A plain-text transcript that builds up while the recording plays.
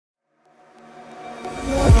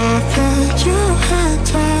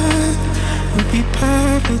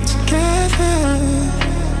perfect together,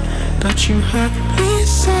 but you hurt me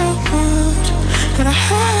so much that I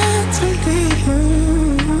had to leave you.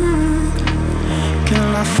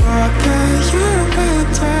 Girl, I thought that you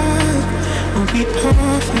and I would be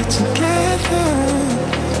perfect together,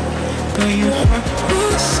 but you hurt me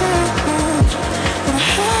so much that I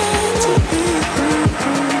had to leave you.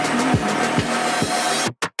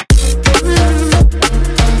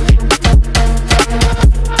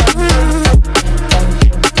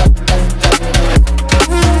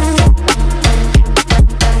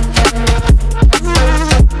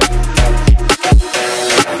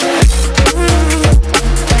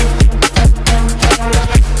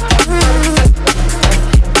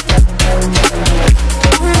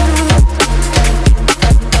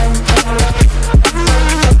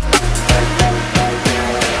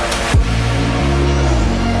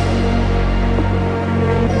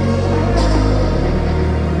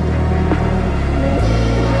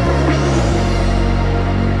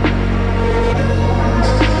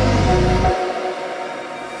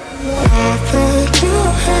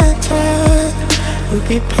 We'd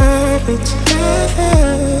be perfect together,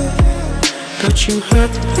 but you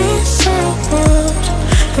hurt me so much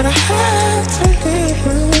that I had to leave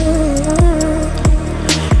you.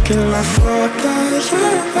 Girl, I thought that you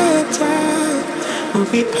and I would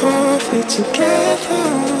be perfect together,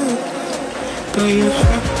 but you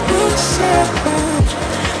hurt me so much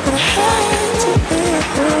that I had to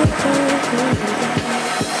leave you.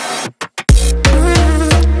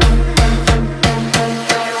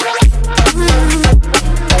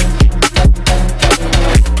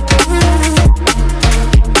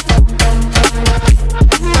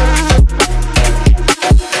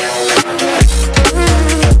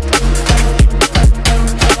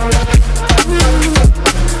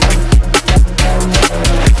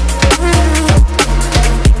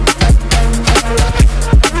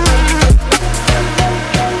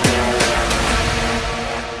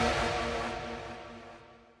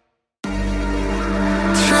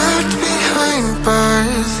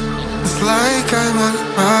 It's like I'm on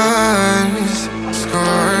Mars,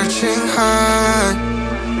 scorching hot.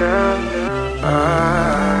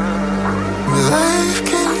 Life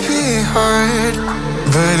can be hard,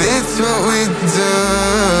 but it's what we do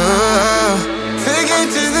to get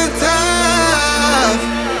to the top.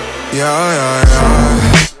 Yeah, yeah, yeah.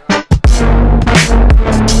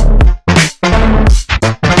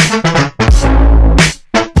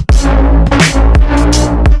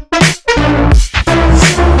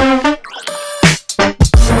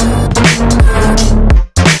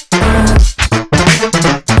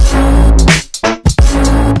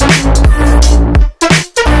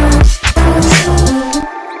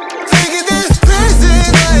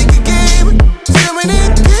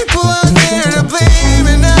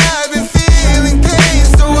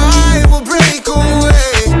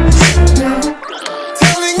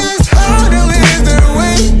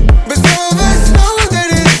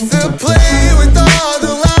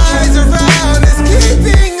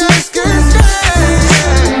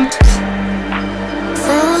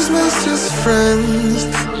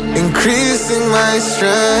 Increasing my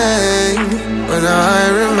strength when I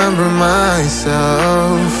remember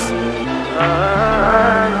myself.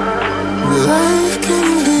 Life can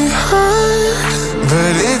be hard,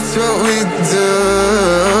 but it's what we do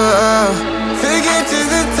to get to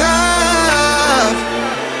the top.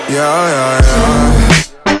 Yeah, yeah, yeah.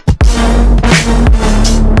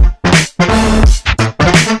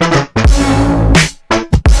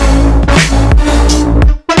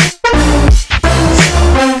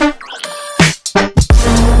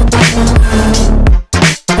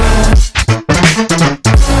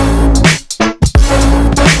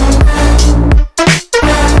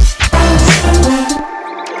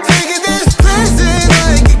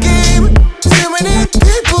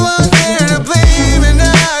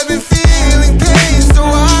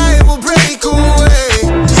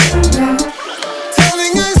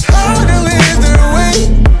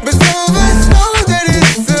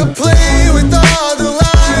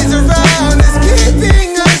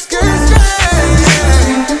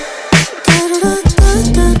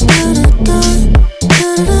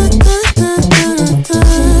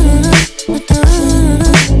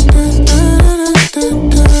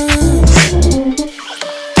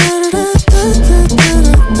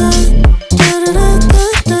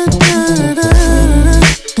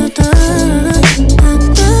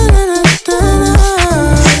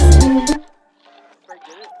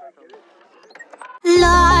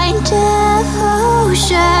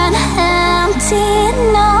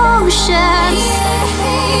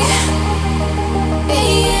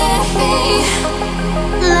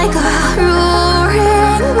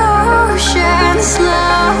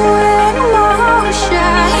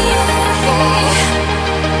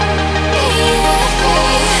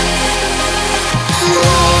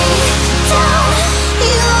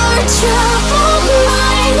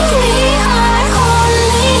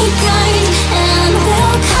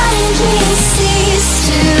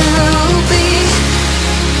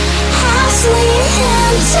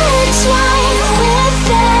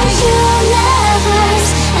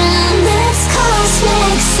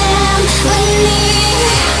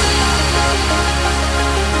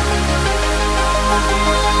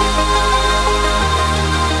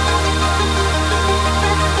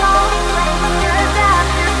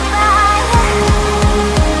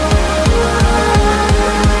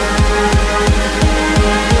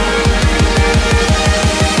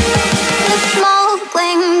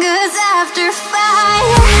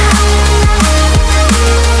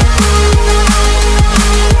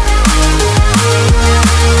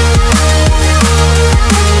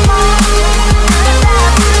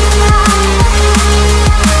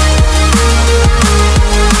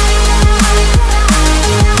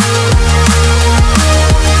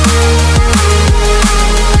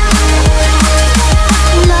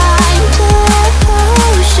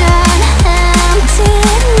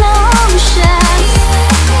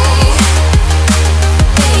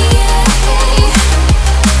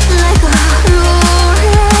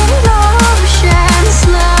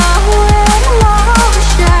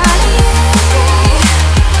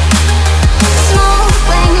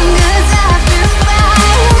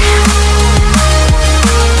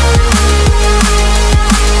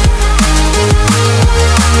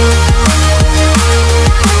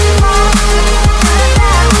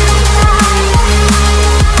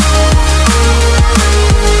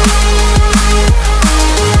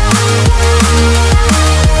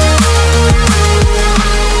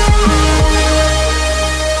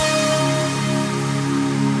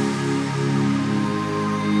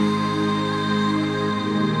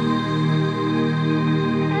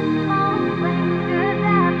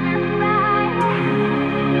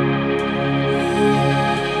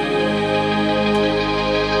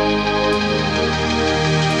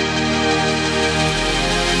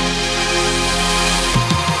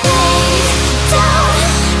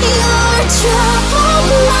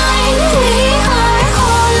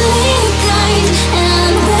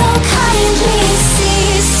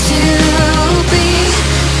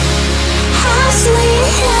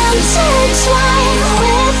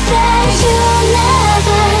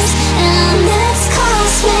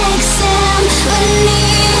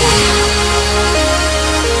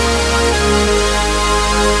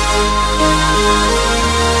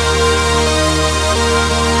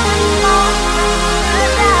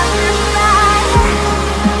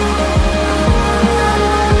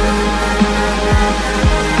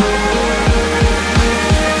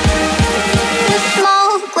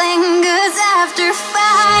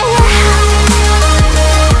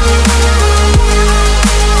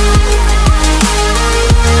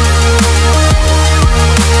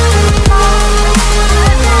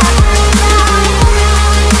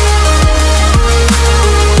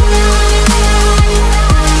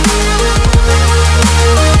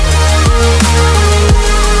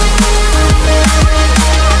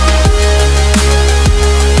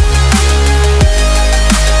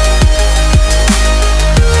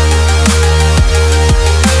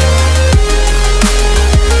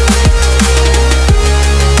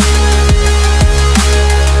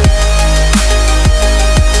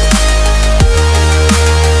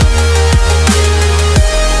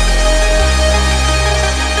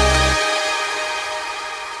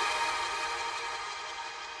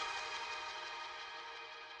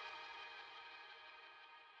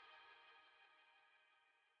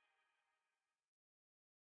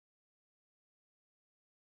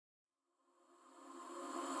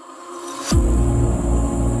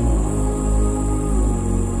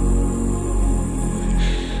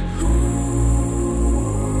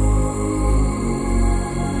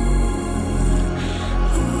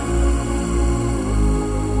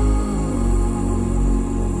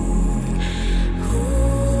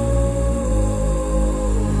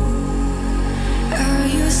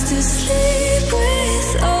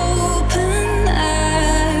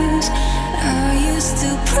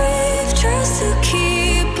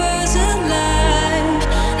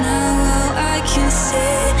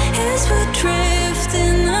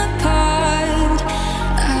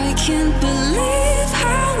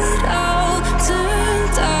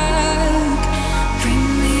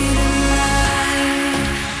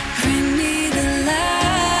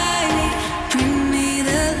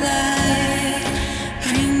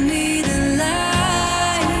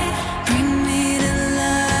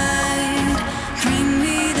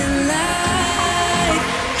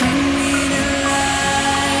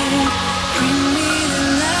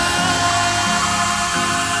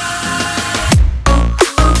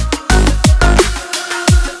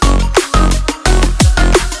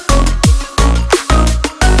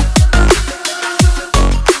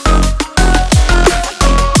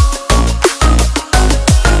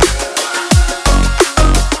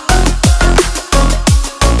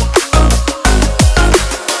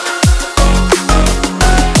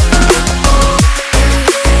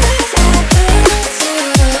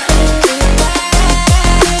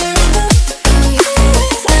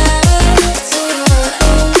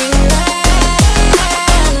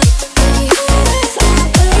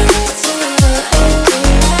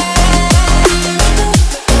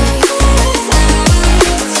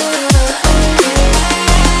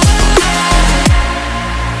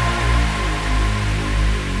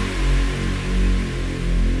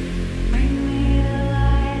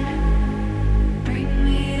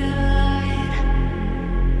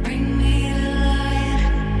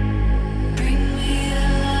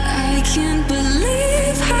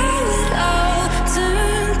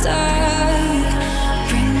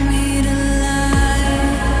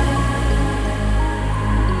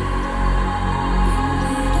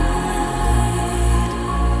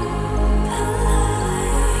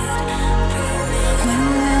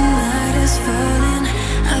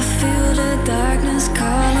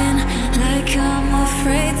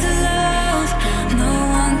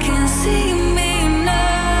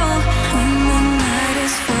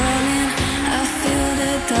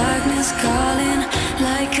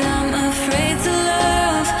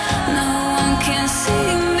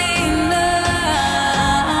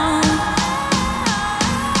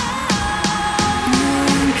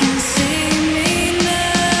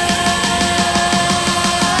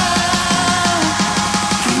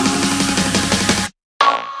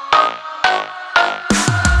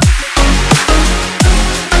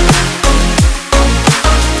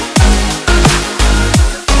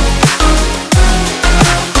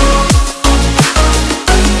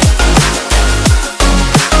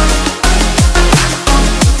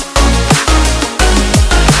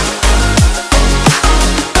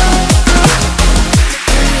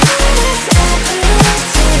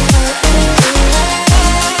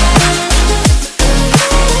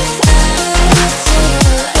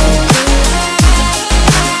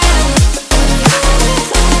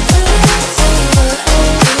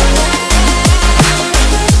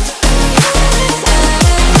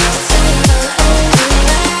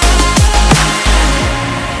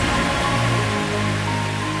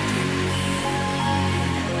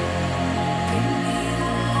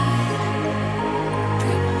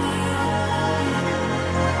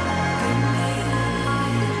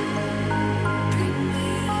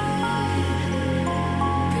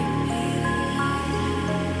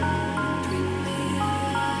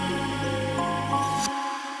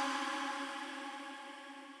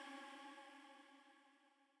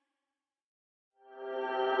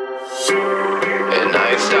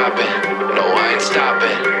 stopping. No, I ain't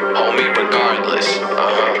stopping. Homie, regardless.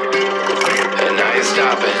 And I ain't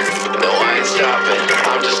stopping. No, I ain't stopping.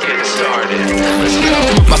 I'm just getting started. Let's go.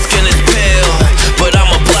 My skin is pale, but I'm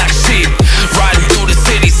a black sheep. Riding through the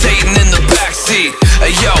city, Satan in the backseat.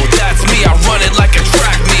 Hey yo, that's me. I run it like a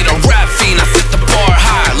track meet, a rap fiend. I set the bar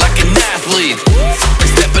high like an athlete.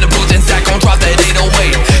 Step in the booth and Zach gon' drop that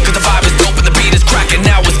 808. Cause the vibe is dope and the beat is cracking.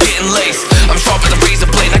 Now it's getting laced. I'm sharp as a razor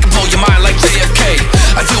blade. I can blow your mind like JFK.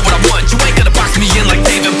 I do what I want. You ain't gonna box me in like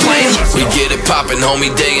David Blaine. We get it poppin',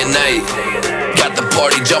 homie, day and night. Got the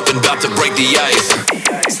party jumping, about to break the ice.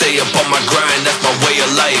 Stay up on my grind, that's my way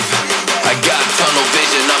of life. I got tunnel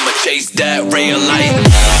vision, I'ma chase that ray of light.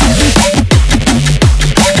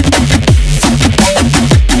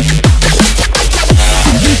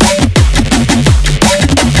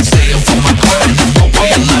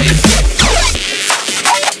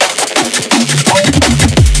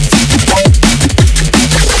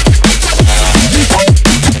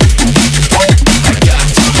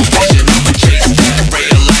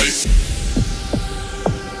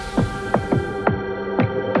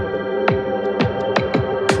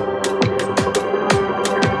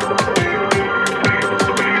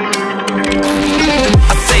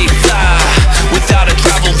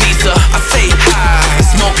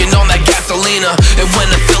 And when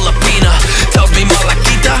a Filipina tells me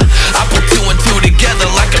Malakita, I put two and two together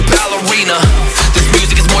like a ballerina. This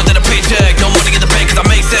music is more than a paycheck, no money in the bank cause I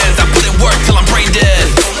make sense. I put in work till I'm brain dead.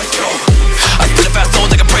 I spit a fast soul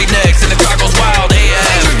like a breaknecks and the crowd goes wild.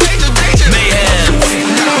 AM, mayhem.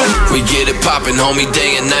 We get it poppin', homie,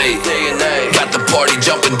 day and night. Got the party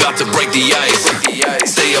jumping, about to break the ice.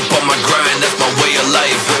 Stay up on my grind, that's my way of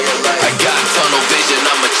life. I got tunnel vision,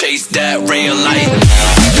 I'ma chase that ray of light.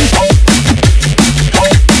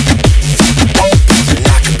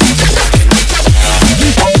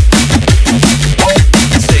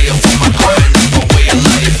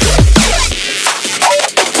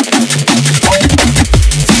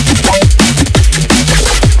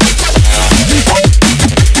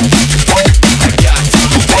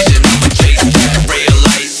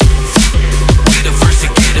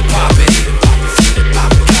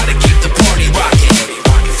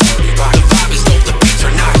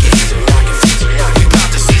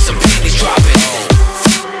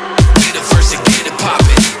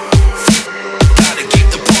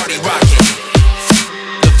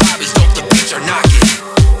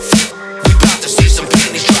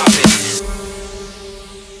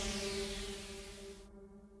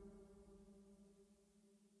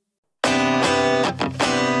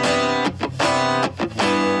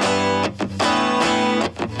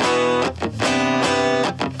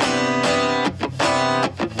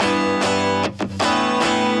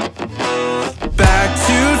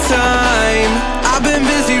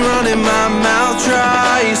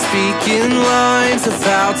 Speaking lines of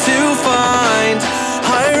how to find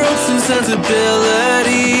higher hopes and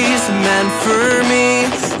sensibilities meant for me.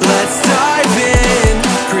 Let's dive in,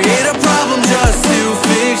 create a problem just to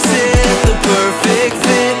fix it. The perfect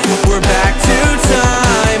fit, we're back to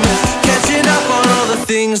time, catching up on all the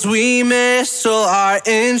things we missed, all our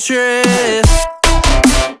interests.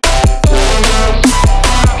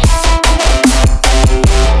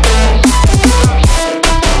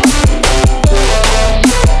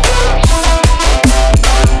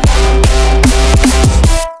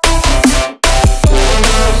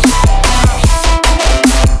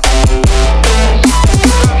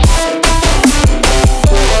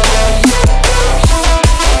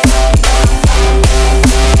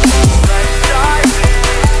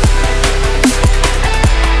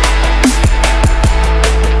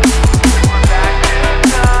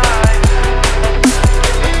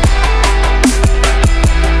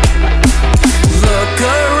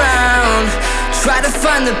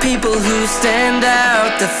 The people who stand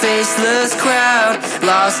out, the faceless crowd,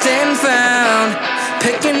 lost and found,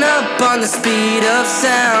 picking up on the speed of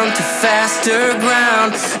sound to faster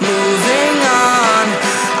ground, moving on.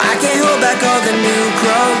 I can't hold back all the new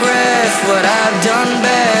progress, what I've done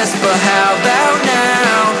best, but how about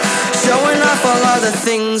now, showing off all other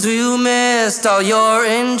things we missed, all your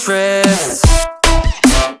interests.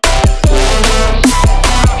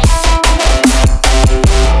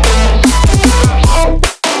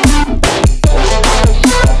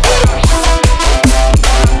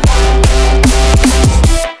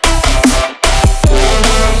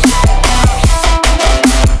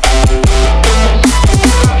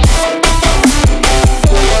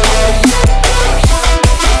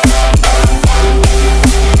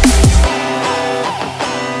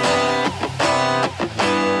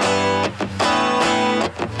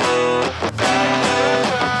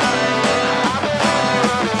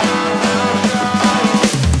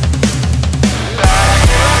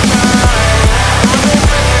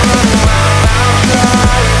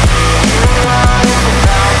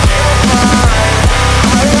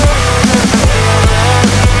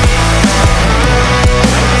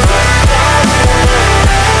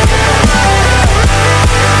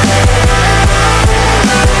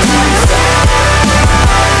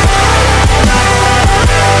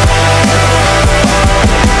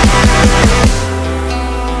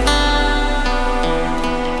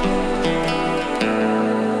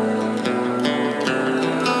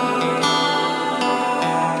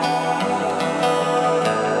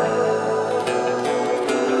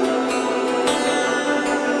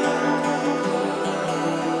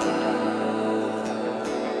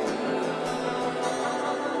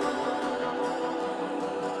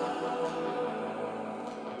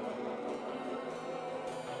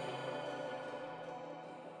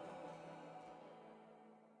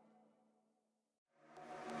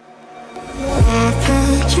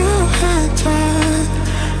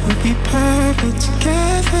 perfect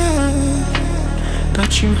together,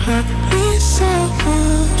 but you hurt me so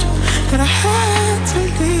much that I had to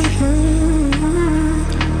leave you.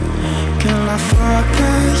 Girl, I thought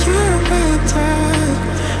that you and I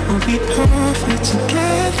would be perfect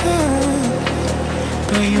together,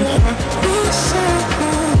 but you hurt me so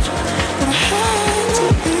much that I had to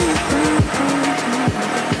leave you.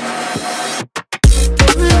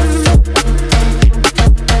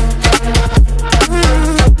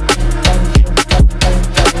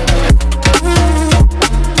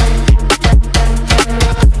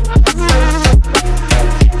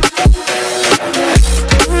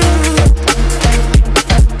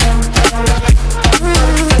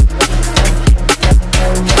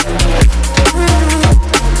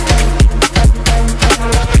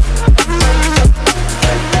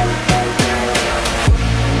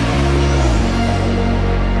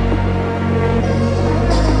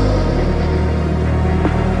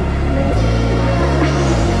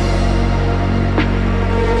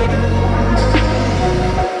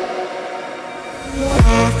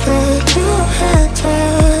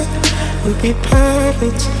 We'd be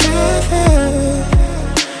perfect together,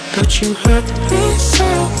 but you hurt me so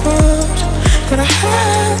much that I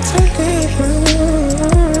had to leave you.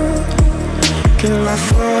 Girl, I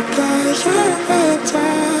thought that you and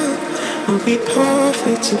I would be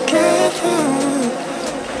perfect together,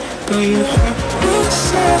 but you hurt me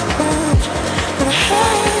so much that I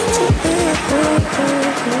had to leave you.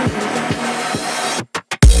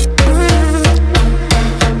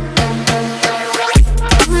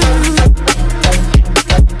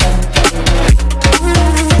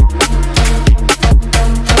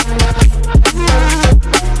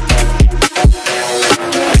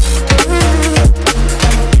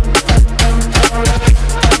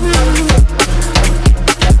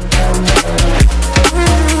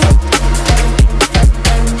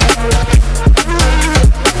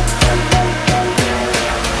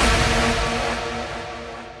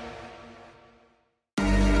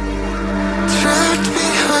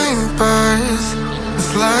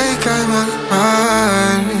 It's like I'm on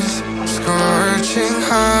Mars, scorching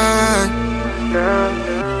hot.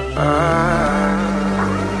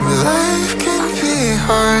 Life can be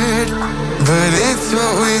hard, but it's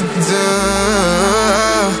what we do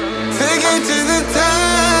to get to the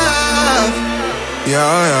top.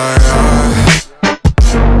 Yeah, yeah, yeah.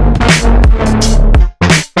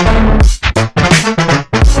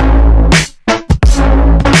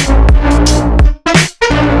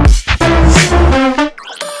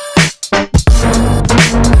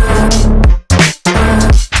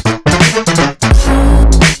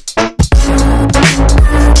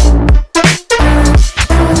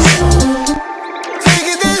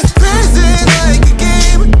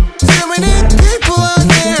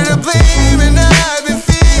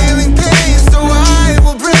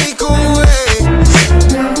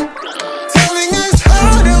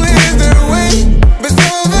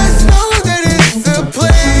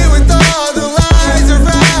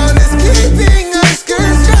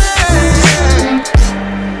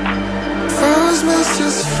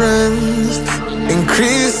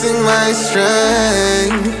 Increasing my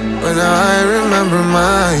strength when I remember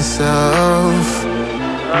myself.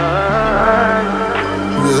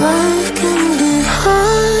 Life can be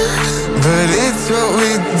hard, but it's what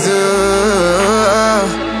we do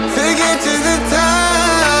to get to the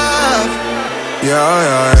top. Yeah,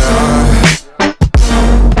 yeah, yeah.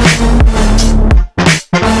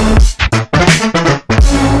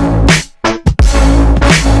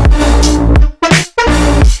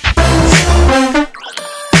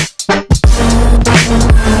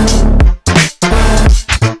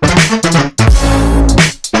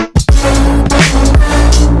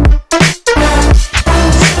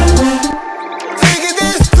 Taking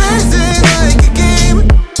this present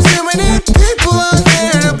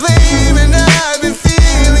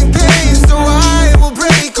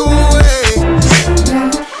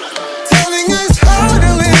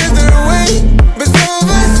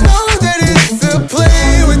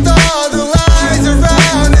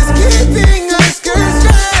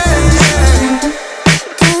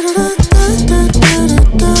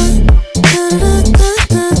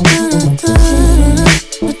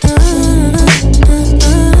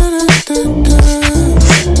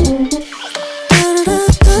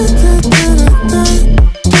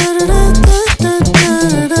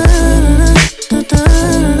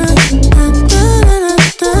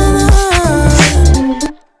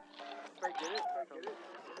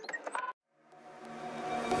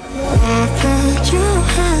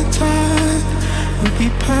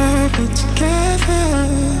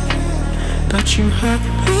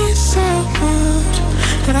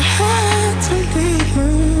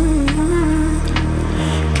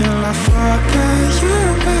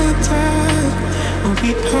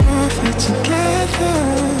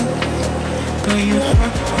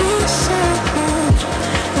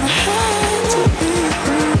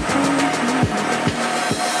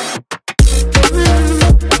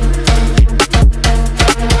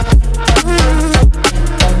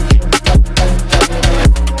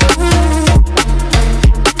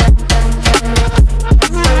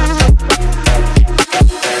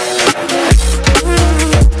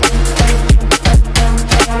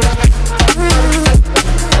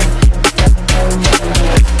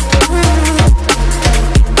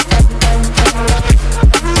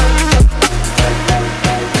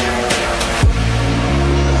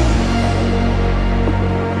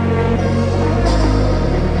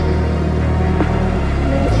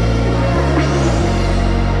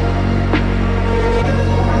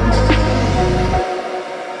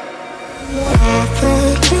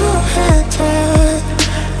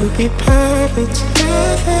we'll be perfect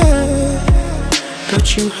together.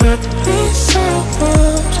 But you hurt me so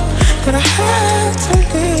much that I had to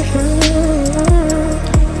leave you.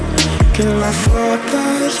 Girl, I thought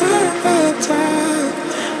that you and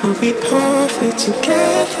I would be perfect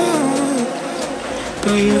together.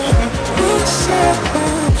 But you hurt me so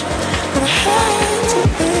much that I had to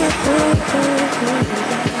leave you.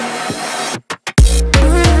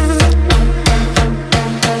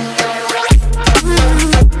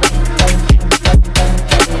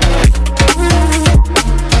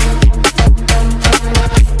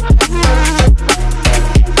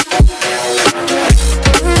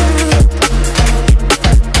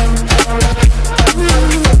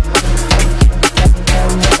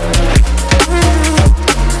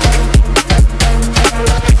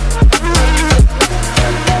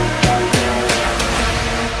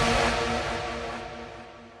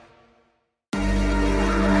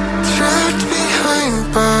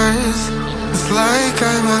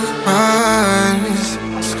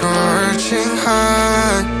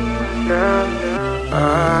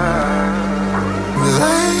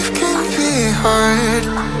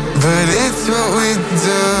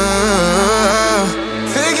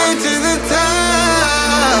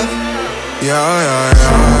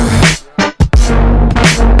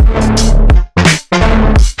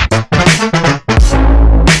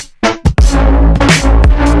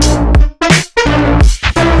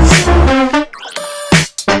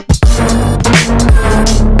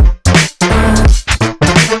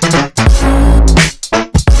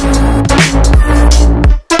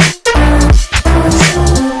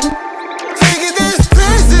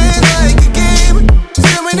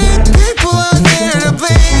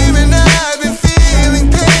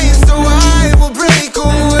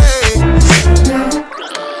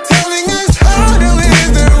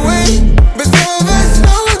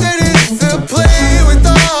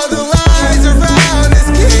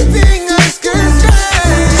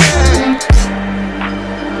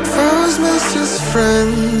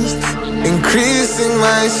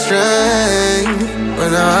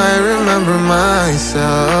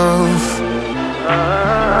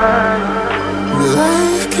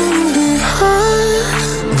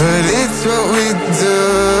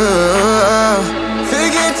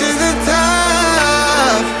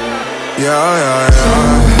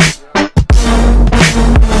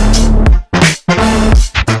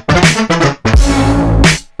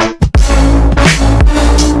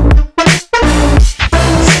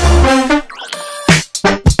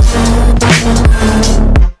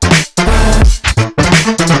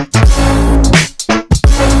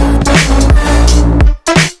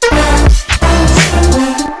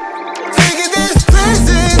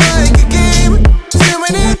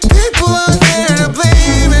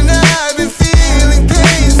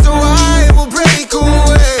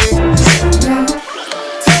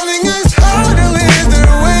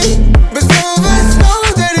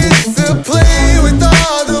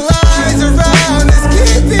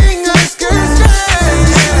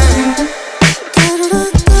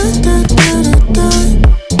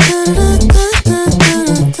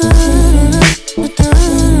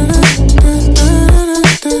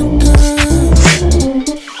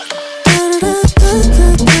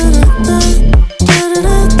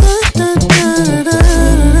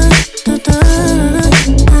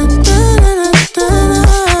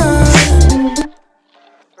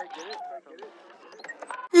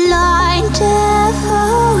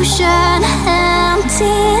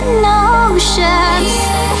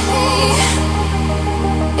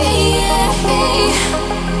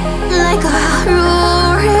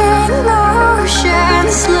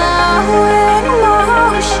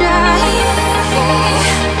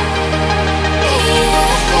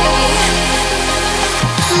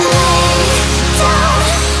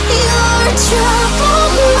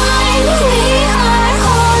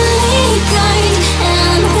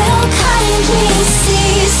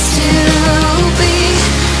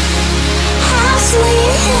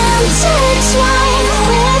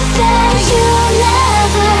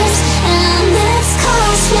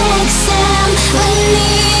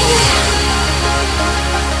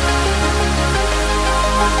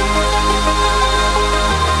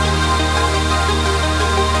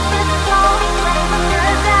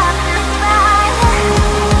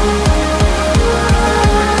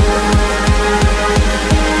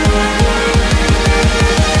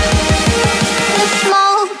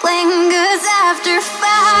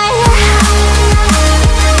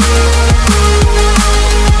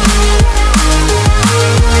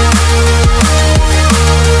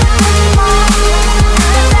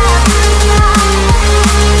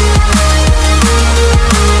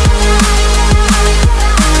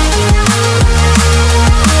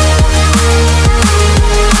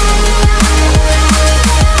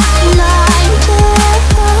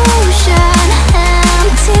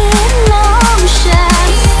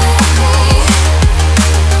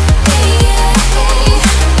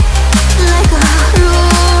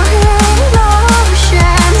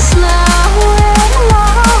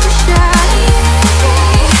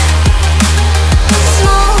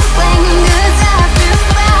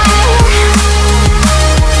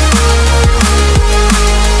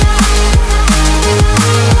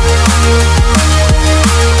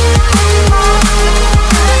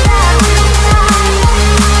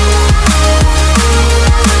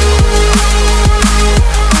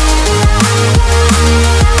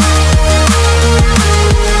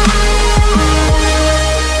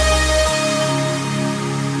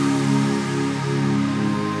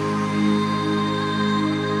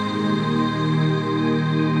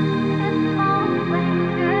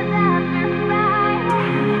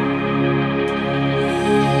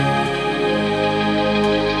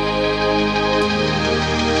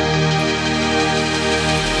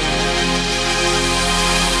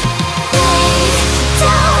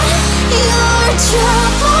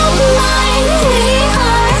 troubled mind, we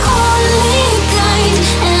are only kind,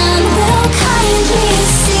 and will kindly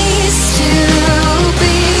cease to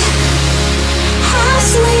be as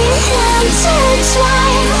we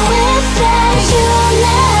intertwine with the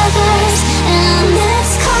universe and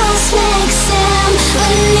its cosmic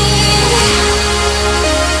symphony.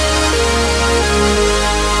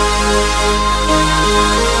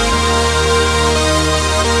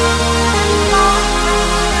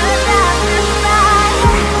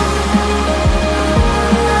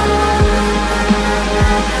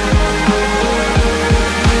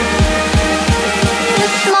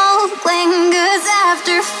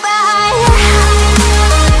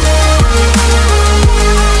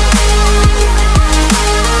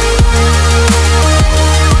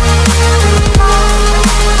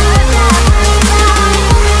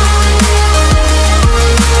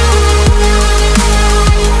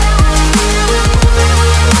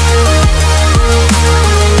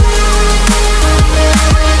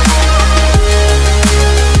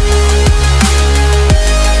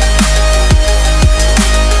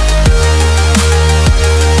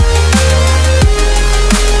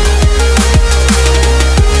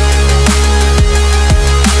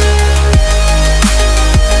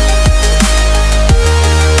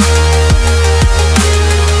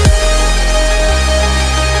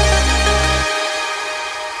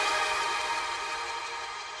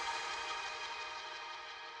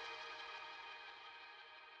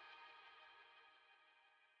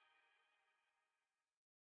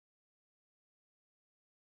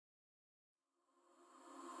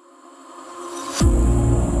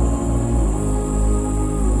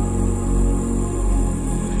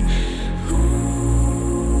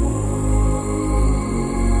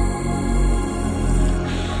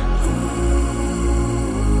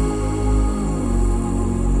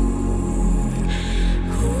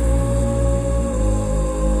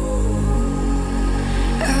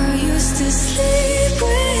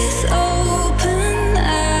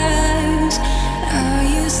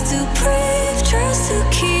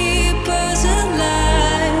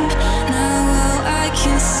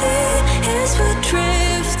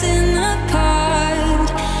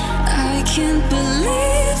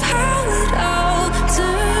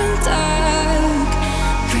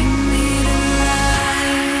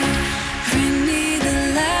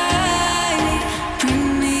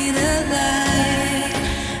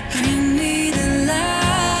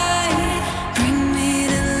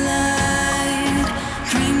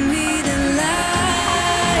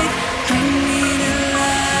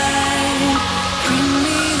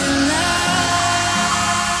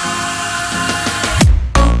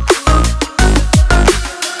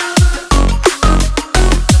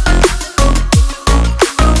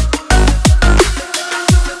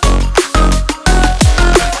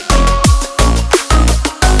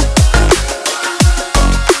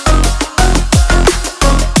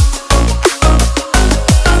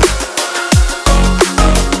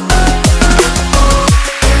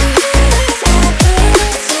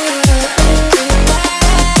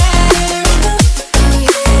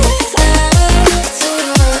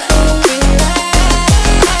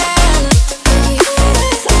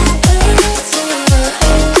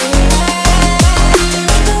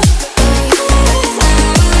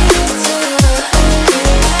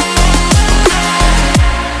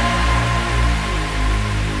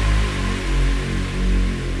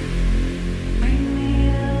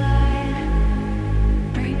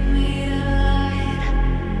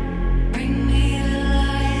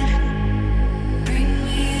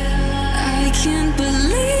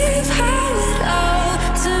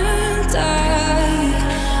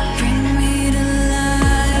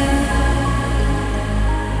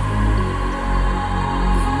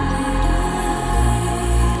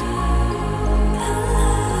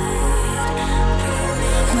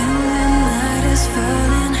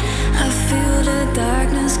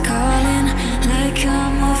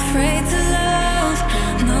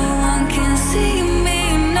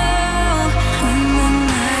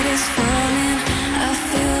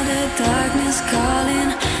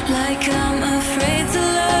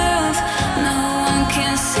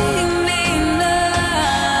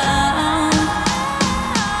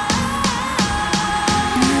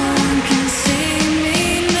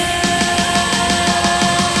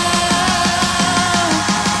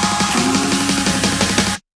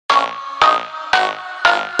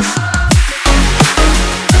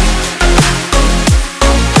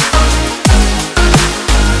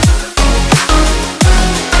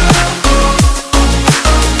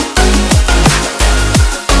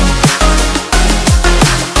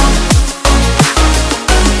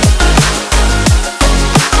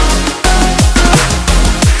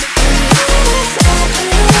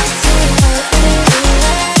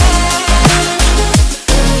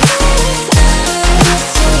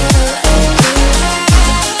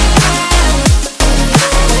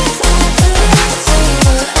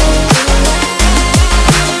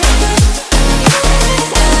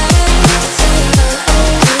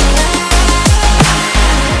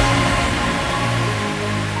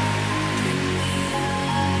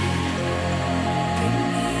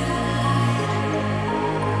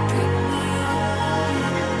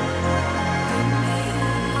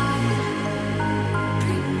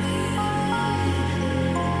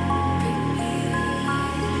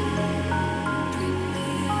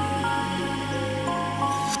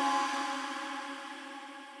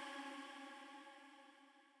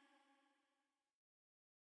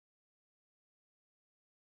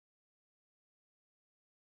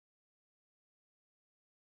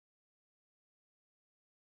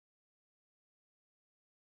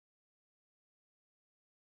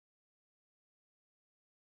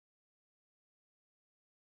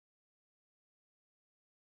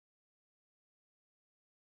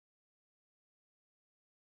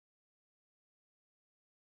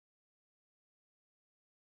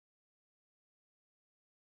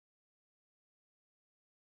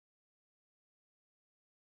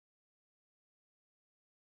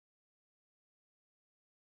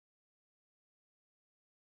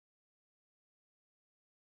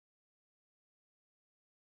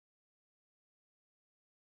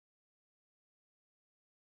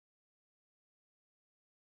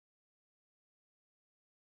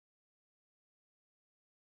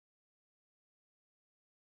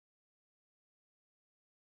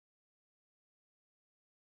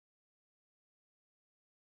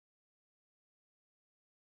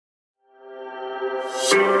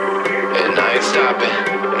 And I ain't stopping,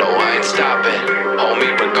 no I ain't stopping,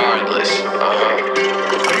 homie regardless,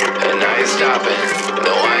 and I ain't stopping,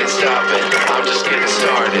 no I ain't stopping, I'm just getting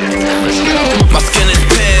started, let's go. My skin is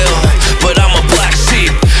pale, but I'm a black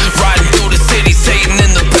sheep, riding through the city, Satan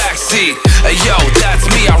in the backseat. Hey yo, that's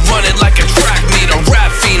me, I run it like a track meet, a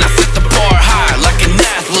rap fiend, I set the bar high like an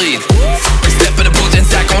athlete. Step in the booth and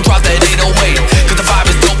Zach gon' drop that 808, cause the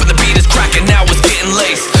vibe is dope and the beat is cracking, now it's getting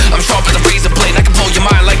laced. I'm sharp as a razor blade, I can blow your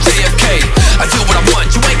mind like JFK. I do what I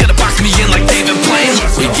want, you ain't gonna box me in like David Blaine.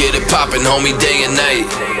 We get it poppin', homie, day and night.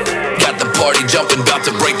 Got the party jumping, bout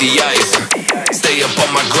to break the ice. Stay up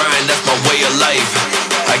on my grind, that's my way of life.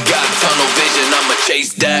 I got tunnel vision, I'ma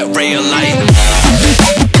chase that ray of light.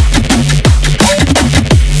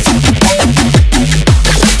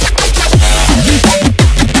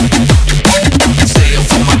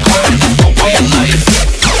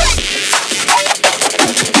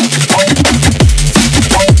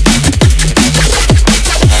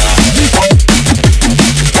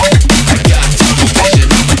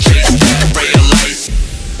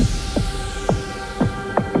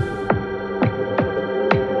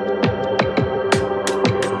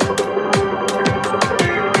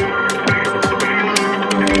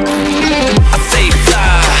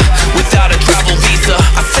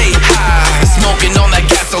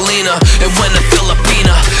 And when a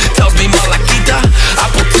Filipina tells me Malakita, I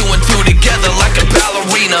put two and two together like a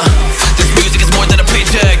ballerina. This music is more than a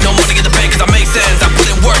paycheck, no money in the bank cause I make sense. I put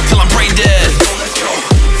in work till I'm brain dead.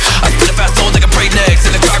 I spit a fast soul like a braid next,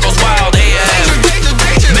 and the crowd goes wild, AM,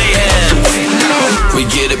 mayhem. We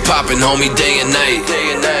get it poppin', homie, day and night.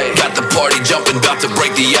 Got the party jumping, bout to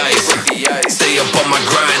break the ice. Stay up on my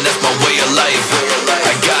grind, that's my way of life.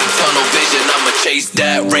 I got tunnel vision, I'ma chase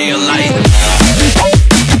that ray of light.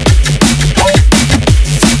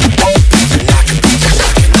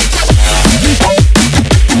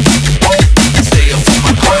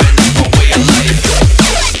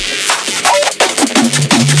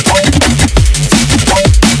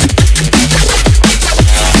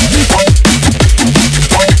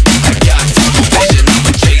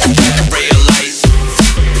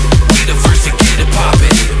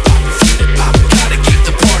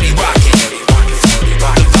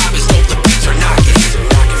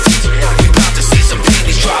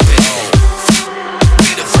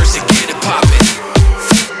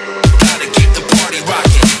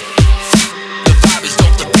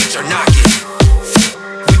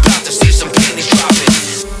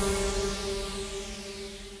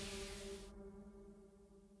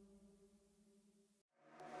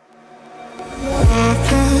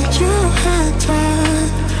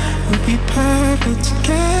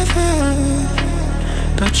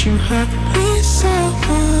 But you hurt me so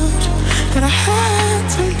much that I had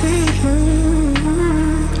to leave you.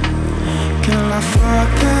 Girl, I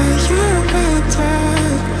thought that you and I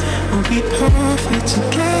would be perfect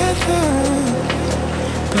together.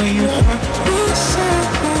 But you hurt me so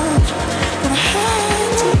much that I had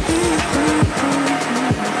to leave you.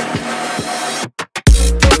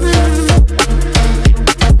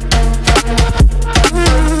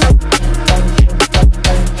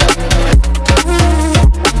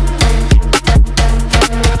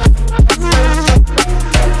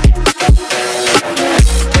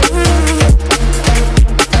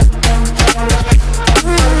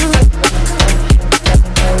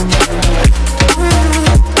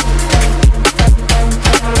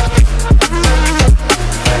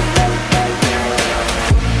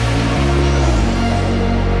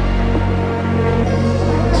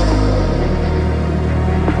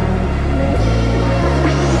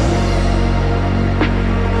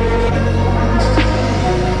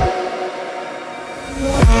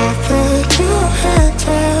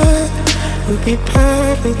 Be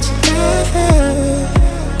perfect together,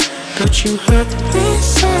 but you hurt me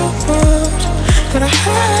so much that I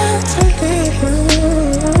had to leave you.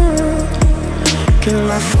 Girl,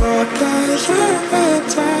 I thought that you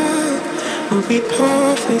and I would be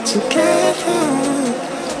perfect together,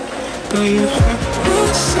 but you hurt me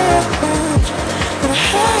so much that I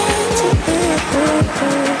had to leave you.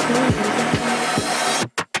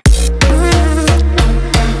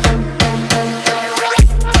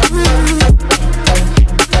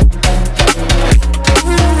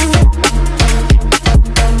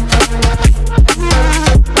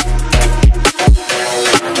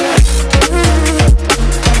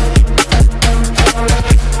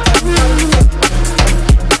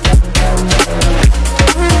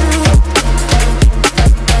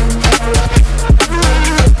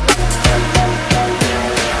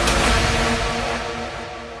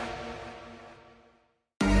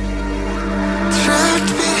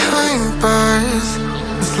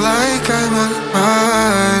 on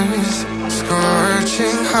Mars,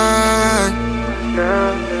 scorching hot.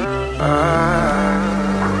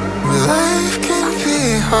 Life can be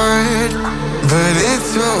hard, but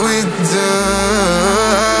it's what we do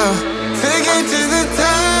to get to the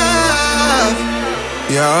top.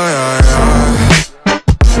 Yeah, yeah, yeah.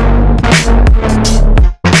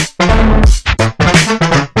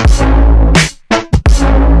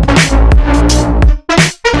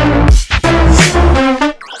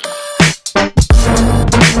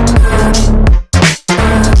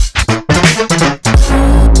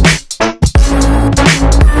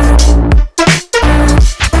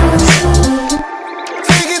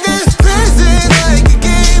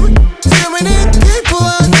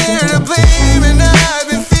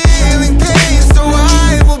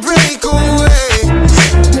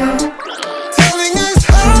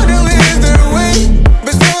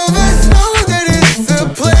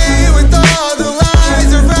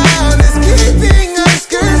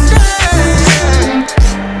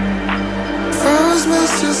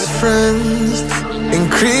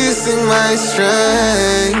 Increasing my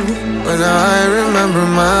strength when I remember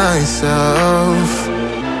myself.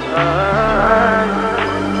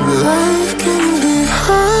 Life can be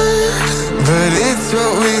hard, but it's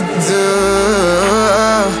what we do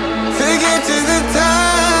to get to the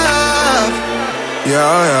top.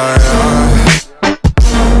 Yeah, yeah, yeah.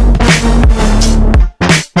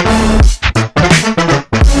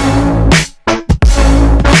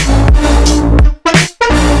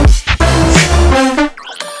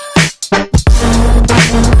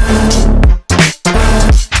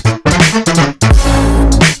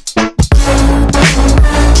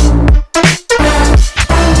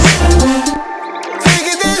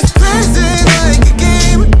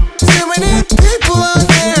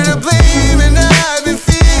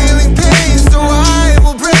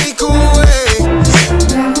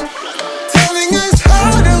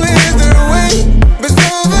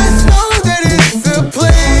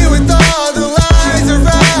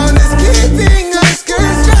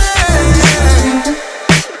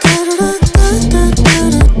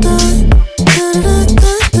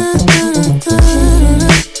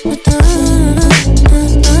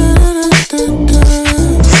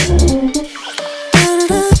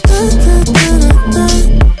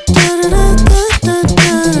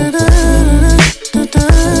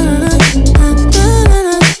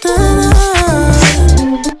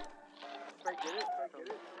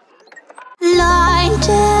 Blind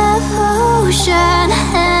devotion,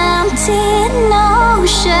 empty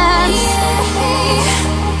notions.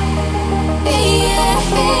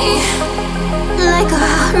 Like a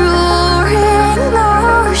roaring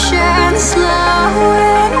ocean, slow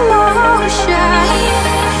in motion.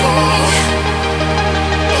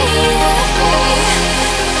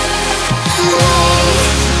 Lay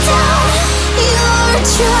down your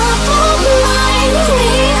troubled mind.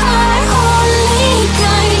 We are only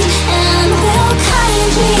kind, and will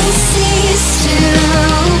kindly cease to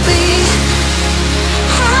be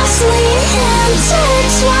as we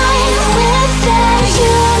intertwine with the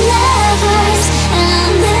universe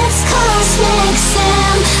and its cosmic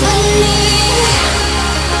symphony.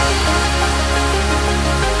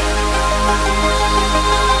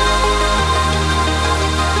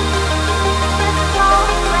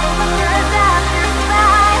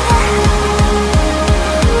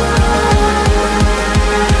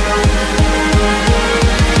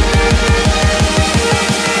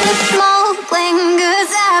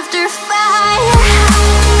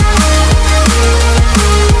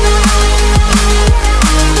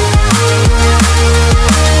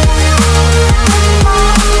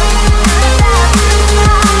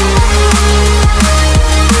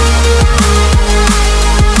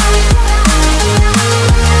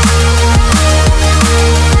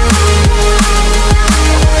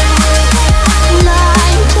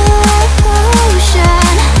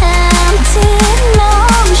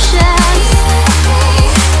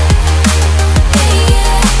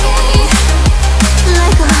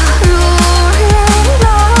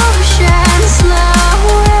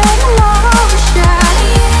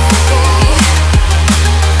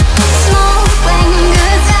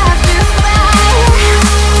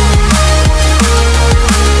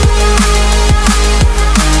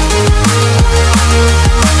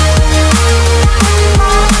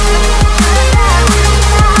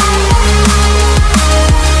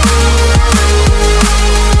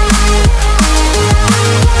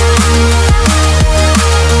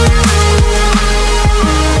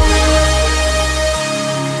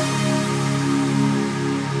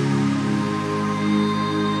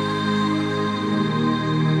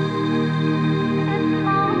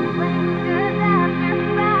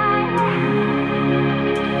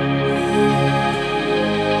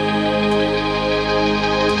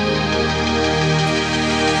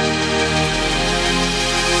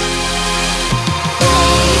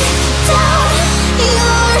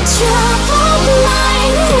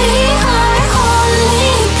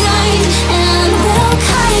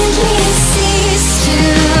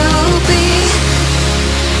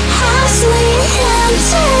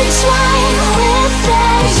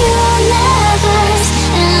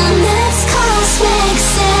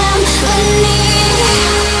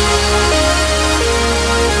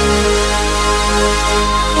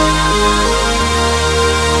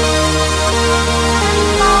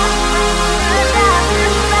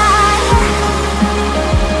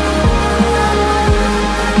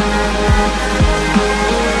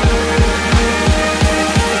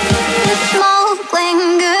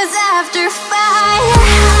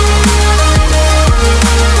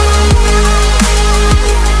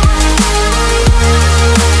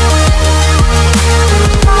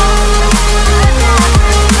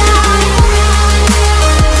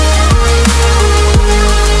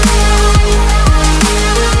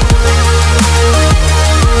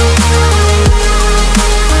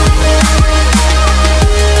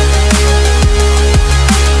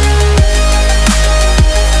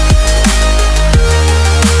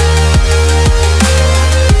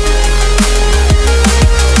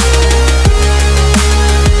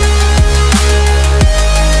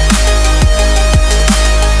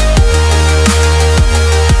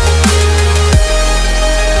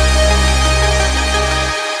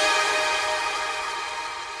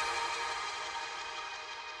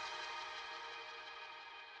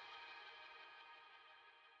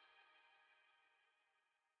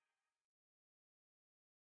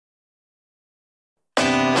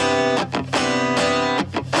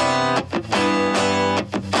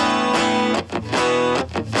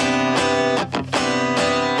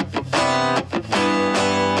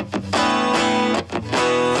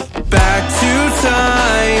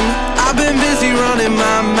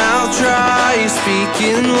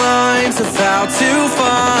 speaking lines of how to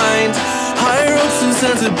find higher hopes and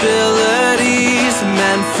sensibilities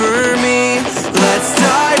meant for me. Let's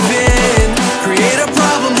dive in, create a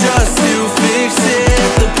problem just to fix it.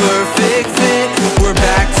 The perfect fit, we're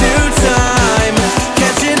back to time,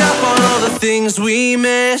 catching up on all the things we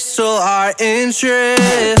missed, all our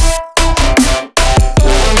interests.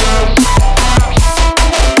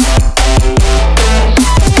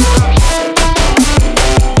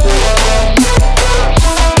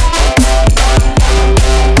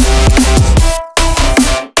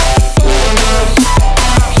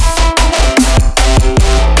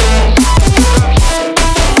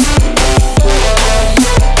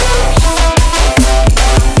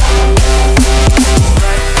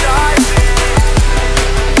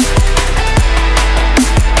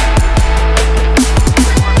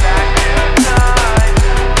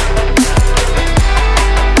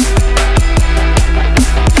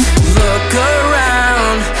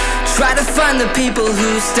 The people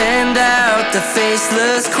who stand out, the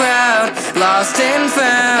faceless crowd, lost and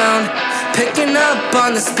found, picking up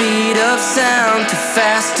on the speed of sound to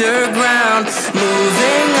faster ground,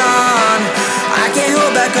 moving on. I can't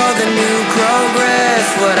hold back all the new progress,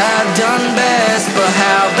 what I've done best, but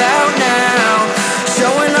how about now,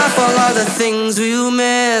 showing off all of the things we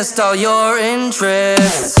missed, all your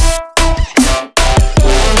interests.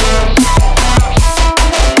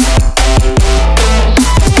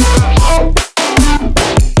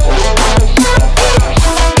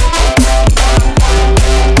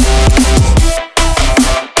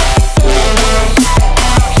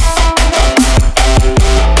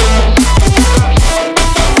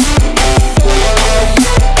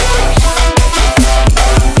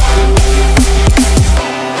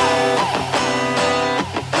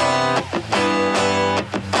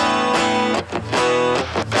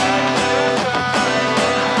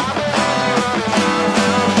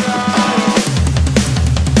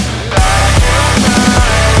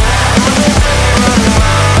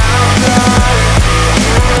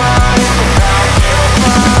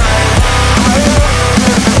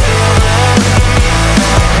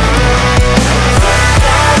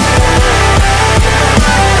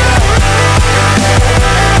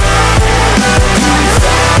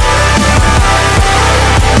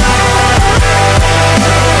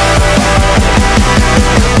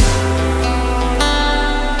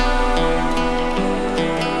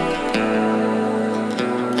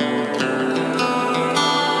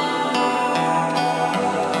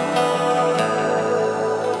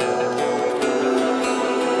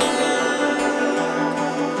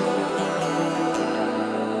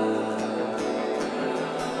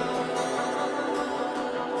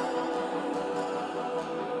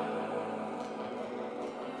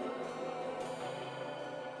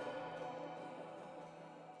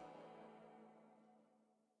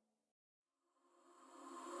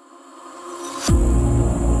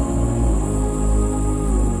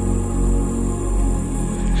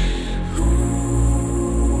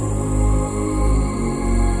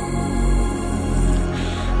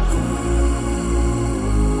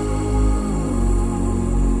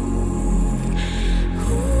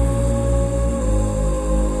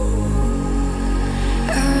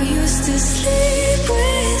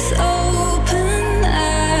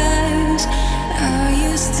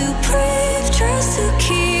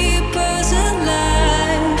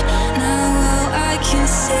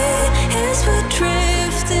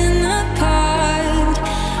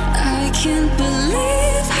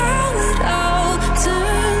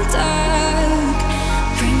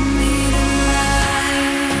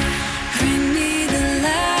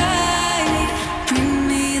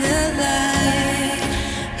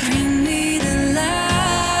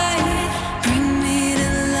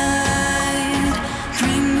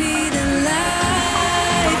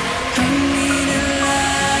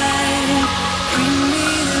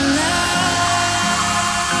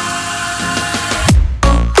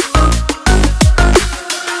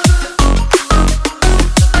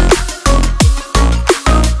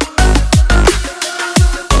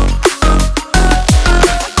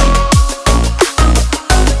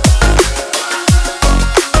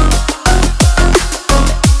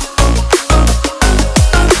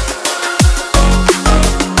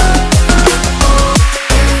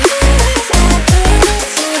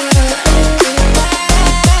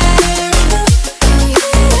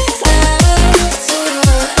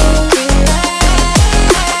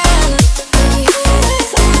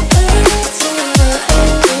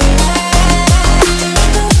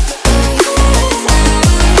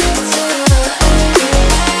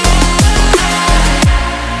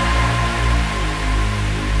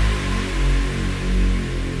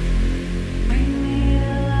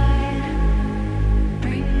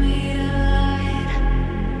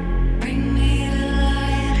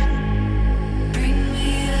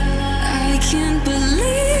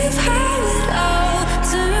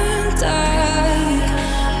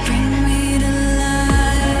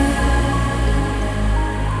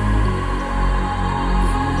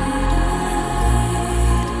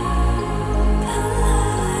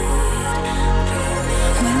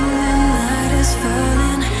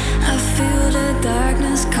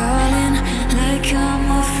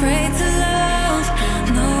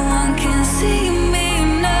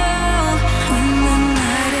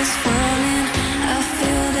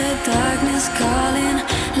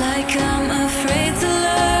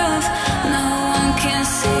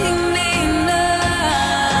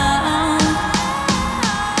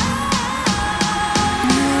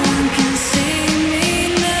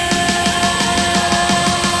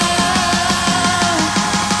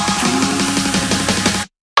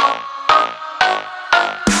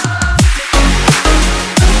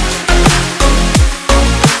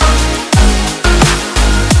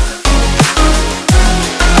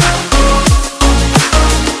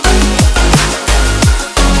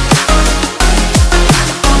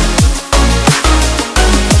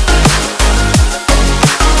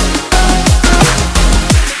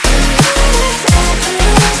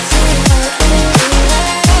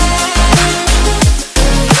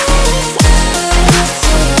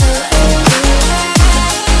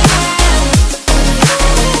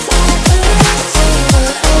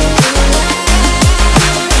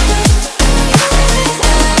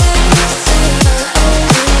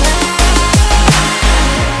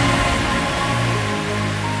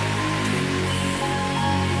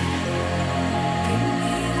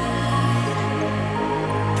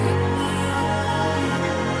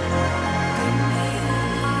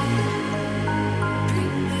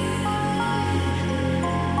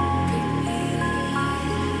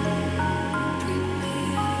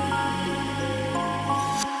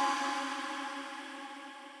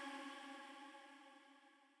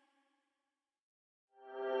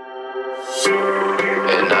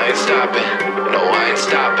 stopping. No, I ain't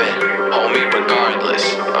stopping. Homie, regardless.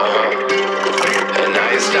 And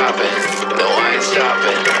I ain't stopping. No, I ain't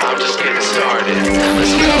stopping. I'm just getting started. Let's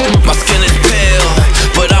go. My skin is pale,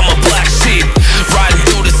 but I'm a black sheep. Riding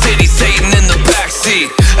through the city, Satan in the backseat.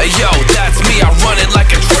 Hey yo, that's me. I run it like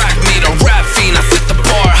a track meet, a rap fiend. I set the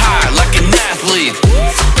bar high like an athlete.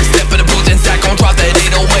 Step in the booth and Zach gon' drop that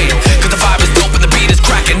 808. Cause the vibe is dope and the beat is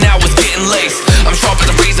cracking. Now it's getting laced. I'm sharp as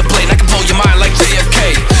a razor blade and I can blow your mind like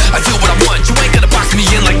JFK. I do what I want, you ain't gonna box me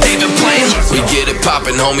in like David Blaine. We get it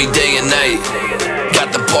poppin', homie, day and night.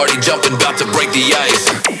 Got the party jumping, about to break the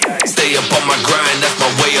ice. Stay up on my grind, that's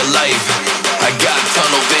my way of life. I got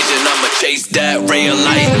tunnel vision, I'ma chase that ray of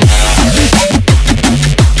light.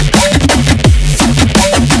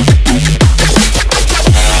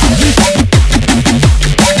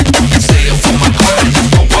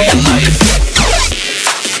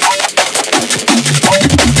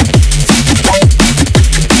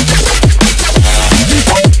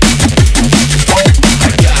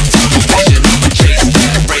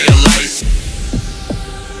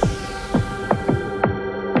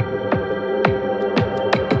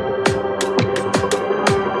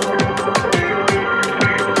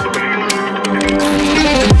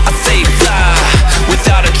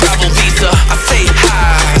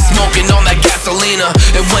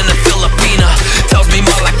 And when a Filipina tells me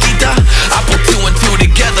Malakita, I put two and two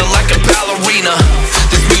together like a ballerina.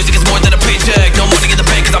 This music is more than a paycheck, no money in the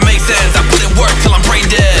bank cause I make sense. I put in work till I'm brain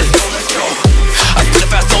dead. I spit a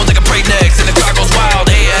fast tone like a breaknecks and the crowd goes wild.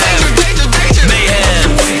 AM,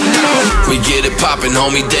 mayhem. We get it poppin',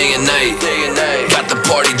 homie, day and night. Got the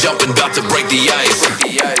party jumping, about to break the ice.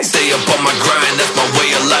 Stay up on my grind, that's my way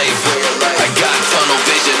of life. I got tunnel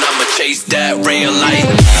vision, I'ma chase that ray of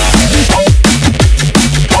light.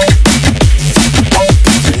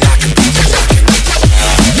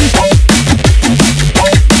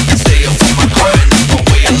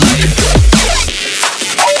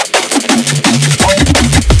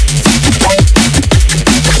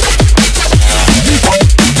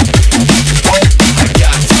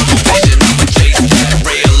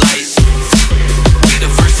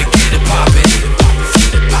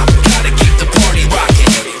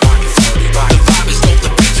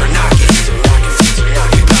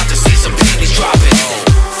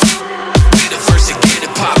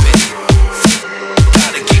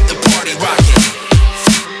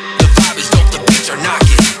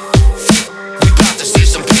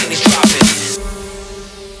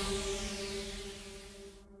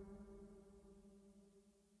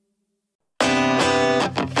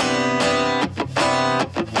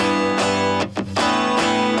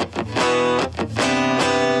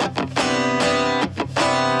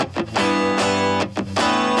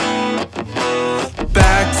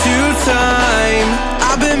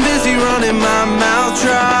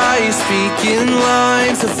 Speaking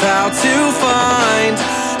lines of how to find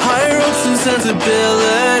higher hopes and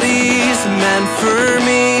sensibilities meant for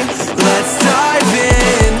me. Let's dive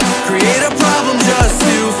in, create a problem just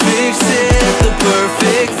to fix it. The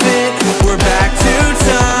perfect fit, we're back to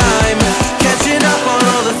time, catching up on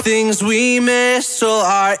all the things we missed, all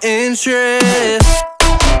our interests.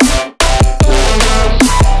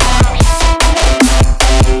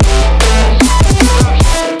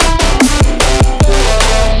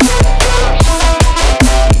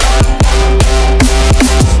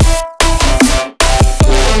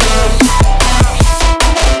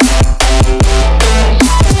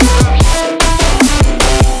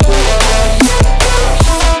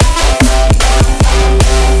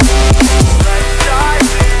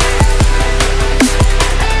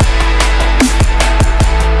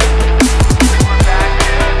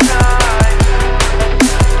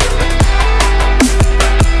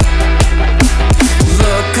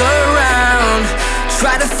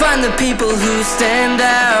 The people who stand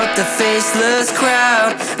out, the faceless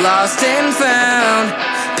crowd, lost and found,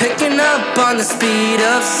 picking up on the speed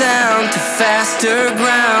of sound to faster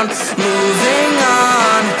ground, moving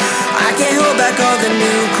on. I can't hold back all the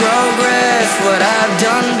new progress, what I've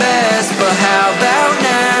done best, but how about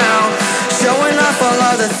now, showing off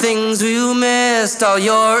all the things you missed, all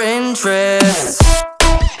your interests.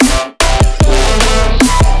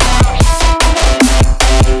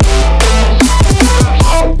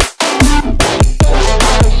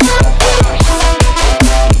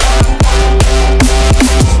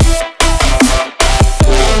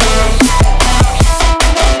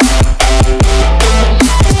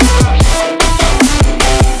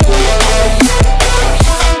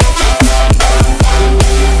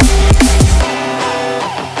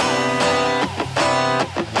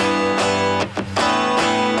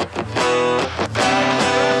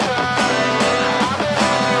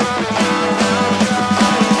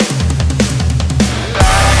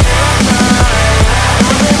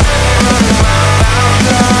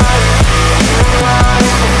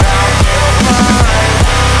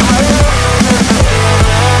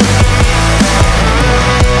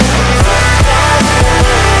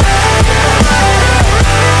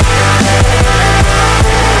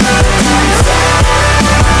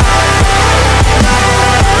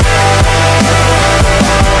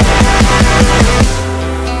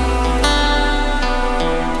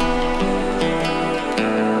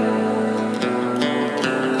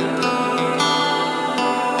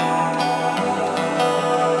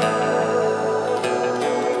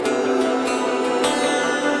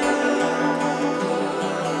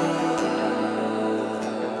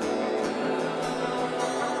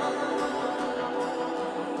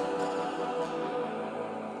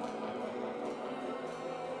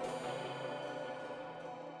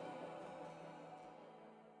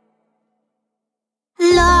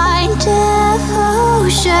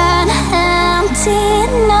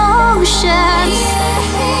 Like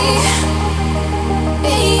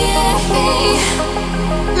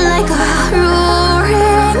a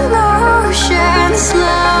roaring ocean,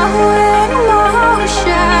 slow